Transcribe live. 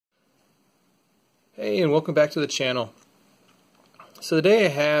Hey, and welcome back to the channel. So today I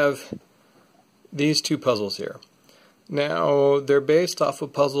have these two puzzles here. Now they're based off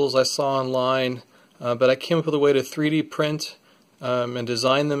of puzzles I saw online, but I came up with a way to 3D print and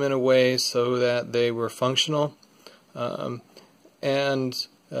design them in a way so that they were functional. They both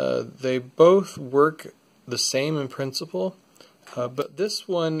work the same in principle, but this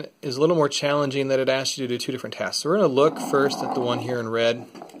one is a little more challenging that it asks you to do two different tasks. So we're going to look first at the one here in red.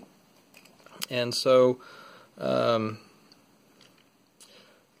 And so let's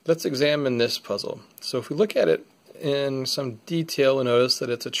examine this puzzle. So if we look at it in some detail, we'll notice that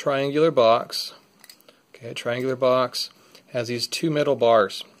it's a triangular box. Okay, a triangular box has these two metal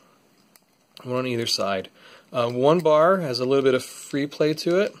bars, one on either side. One bar has a little bit of free play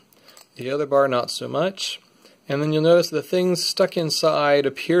to it, the other bar not so much. And then you'll notice the things stuck inside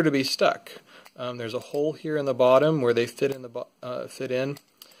appear to be stuck. There's a hole here in the bottom where they fit in.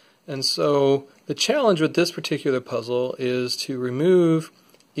 And so the challenge with this particular puzzle is to remove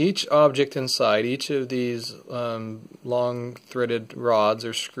each object inside, each of these long threaded rods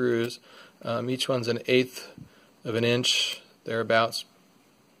or screws. Each one's 1/8 of an inch, thereabouts.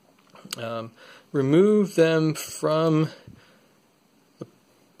 Remove them from the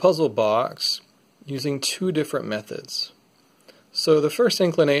puzzle box using two different methods. So the first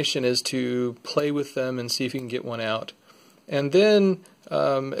inclination is to play with them and see if you can get one out. And then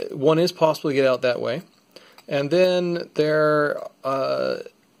one is possible to get out that way. And then there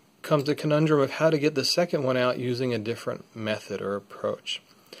comes the conundrum of how to get the second one out using a different method or approach.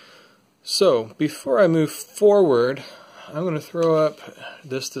 So before I move forward, I'm going to throw up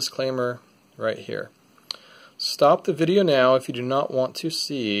this disclaimer right here. Stop the video now if you do not want to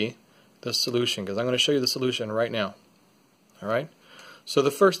see the solution, because I'm going to show you the solution right now. Alright? So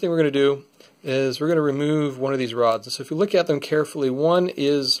the first thing we're going to do is we're going to remove one of these rods. So if you look at them carefully, one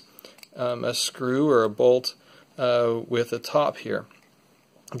is a screw or a bolt with a top here.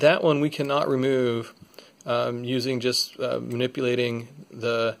 That one we cannot remove using just manipulating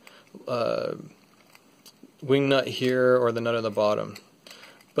the wing nut here or the nut on the bottom.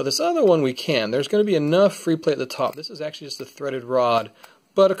 But this other one we can. There's going to be enough free play at the top. This is actually just a threaded rod.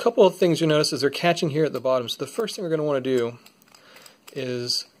 But a couple of things you'll notice is they're catching here at the bottom. So the first thing we're going to want to do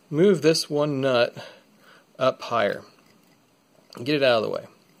is move this one nut up higher. Get it out of the way.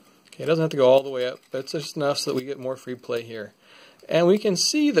 Okay, it doesn't have to go all the way up, but it's just enough so that we get more free play here. And we can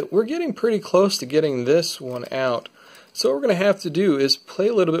see that we're getting pretty close to getting this one out. So what we're going to have to do is play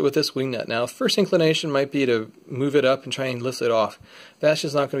a little bit with this wing nut. Now, first inclination might be to move it up and try and lift it off. That's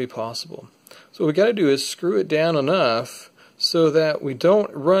just not going to be possible. So what we've got to do is screw it down enough so that we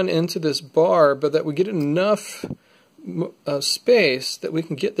don't run into this bar, but that we get enough space that we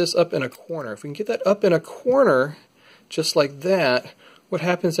can get this up in a corner. If we can get that up in a corner, just like that, what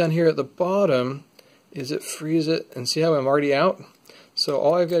happens down here at the bottom is it frees it, and see how I'm already out? So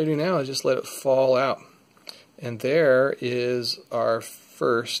all I've got to do now is just let it fall out. And there is our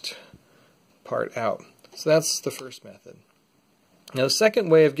first part out. So that's the first method. Now the second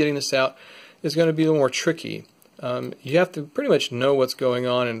way of getting this out is going to be a little more tricky. You have to pretty much know what's going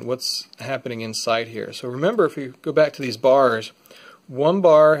on and what's happening inside here. So remember, if you go back to these bars, one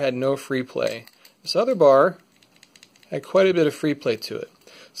bar had no free play. This other bar had quite a bit of free play to it.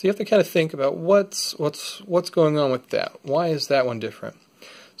 So you have to kind of think about what's going on with that. Why is that one different?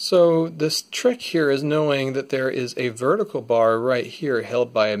 So this trick here is knowing that there is a vertical bar right here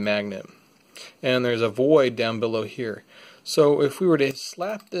held by a magnet. And there's a void down below here. So if we were to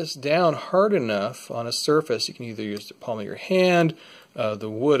slap this down hard enough on a surface, you can either use the palm of your hand, the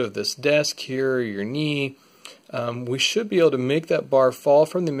wood of this desk here, or your knee, we should be able to make that bar fall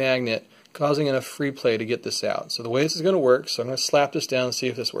from the magnet, causing enough free play to get this out. So the way this is going to work, so I'm going to slap this down and see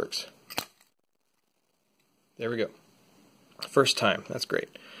if this works. There we go. First time. That's great.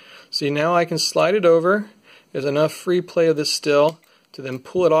 See, now I can slide it over. There's enough free play of this still to then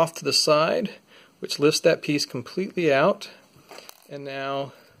pull it off to the side, which lifts that piece completely out, and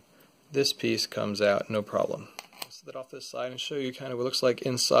now this piece comes out, no problem. I'll set that off this side and show you kind of what it looks like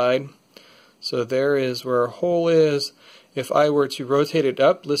inside. So there is where our hole is. If I were to rotate it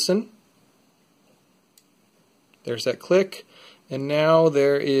up, listen, there's that click, and now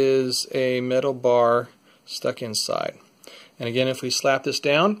there is a metal bar stuck inside. And again, if we slap this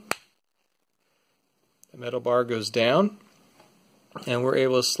down, the metal bar goes down, and we're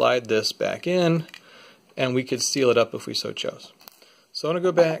able to slide this back in, and we could seal it up if we so chose. So I'm going to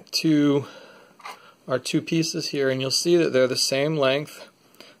go back to our two pieces here, and you'll see that they're the same length.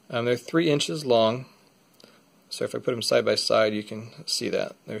 They're 3 inches long. So if I put them side by side, you can see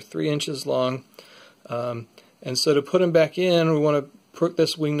that. They're 3 inches long. And so to put them back in, we want to put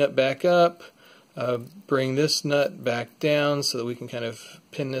this wing nut back up, bring this nut back down so that we can kind of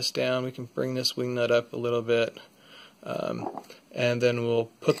pin this down. We can bring this wing nut up a little bit, and then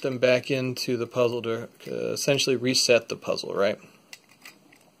we'll put them back into the puzzle to essentially reset the puzzle, right?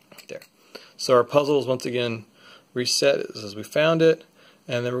 There. So our puzzle is once again reset as we found it,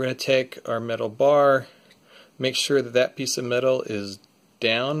 and then we're going to take our metal bar, make sure that that piece of metal is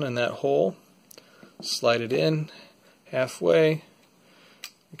down in that hole, slide it in halfway.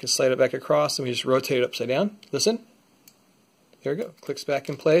 You can slide it back across and we just rotate it upside down. Listen. There we go. Clicks back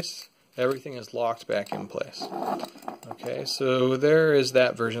in place. Everything is locked back in place. Okay, so there is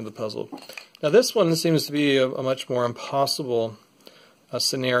that version of the puzzle. Now this one seems to be a much more impossible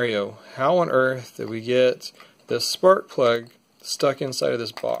scenario. How on earth did we get this spark plug stuck inside of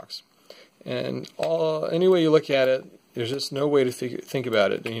this box? And any way you look at it, there's just no way to think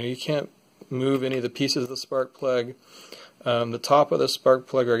about it. You can't move any of the pieces of the spark plug. The top of the spark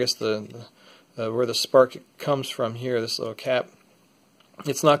plug, or I guess where the spark comes from here, this little cap,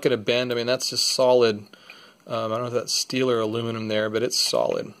 it's not going to bend. I mean, that's just solid. I don't know if that's steel or aluminum there, but it's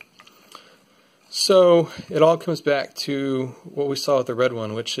solid. So it all comes back to what we saw with the red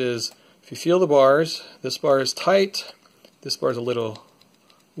one, which is if you feel the bars, this bar is tight, this bar is a little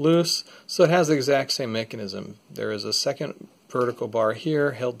loose, so it has the exact same mechanism. There is a second vertical bar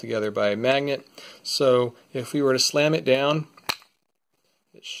here held together by a magnet, so if we were to slam it down,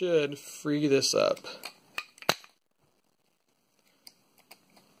 it should free this up.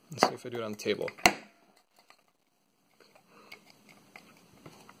 Let's see if I do it on the table.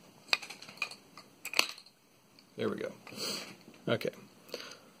 There we go. Okay.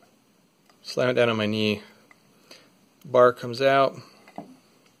 Slam it down on my knee. Bar comes out.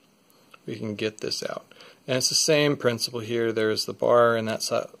 We can get this out. And it's the same principle here. There's the bar on that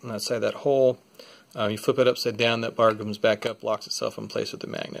side of that hole. You flip it upside down, that bar comes back up, locks itself in place with the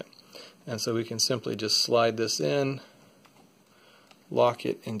magnet. And so we can simply just slide this in, lock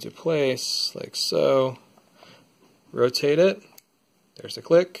it into place like so, rotate it, there's a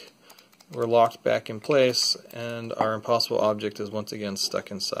click, we're locked back in place, and our impossible object is once again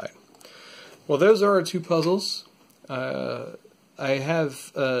stuck inside. Well, those are our two puzzles. I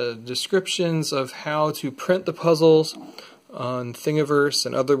have descriptions of how to print the puzzles on Thingiverse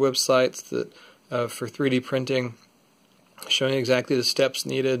and other websites that for 3D printing, showing exactly the steps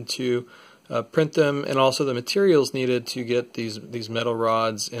needed to print them and also the materials needed to get these metal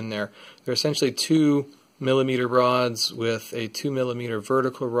rods in there. They're essentially 2mm rods with a 2mm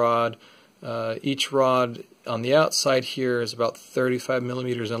vertical rod. Each rod on the outside here is about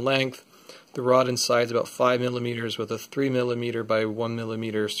 35mm in length. The rod inside is about 5mm with a 3mm by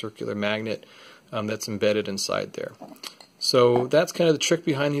 1mm circular magnet that's embedded inside there. So that's kind of the trick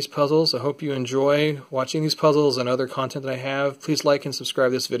behind these puzzles. I hope you enjoy watching these puzzles and other content that I have. Please like and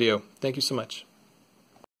subscribe this video. Thank you so much.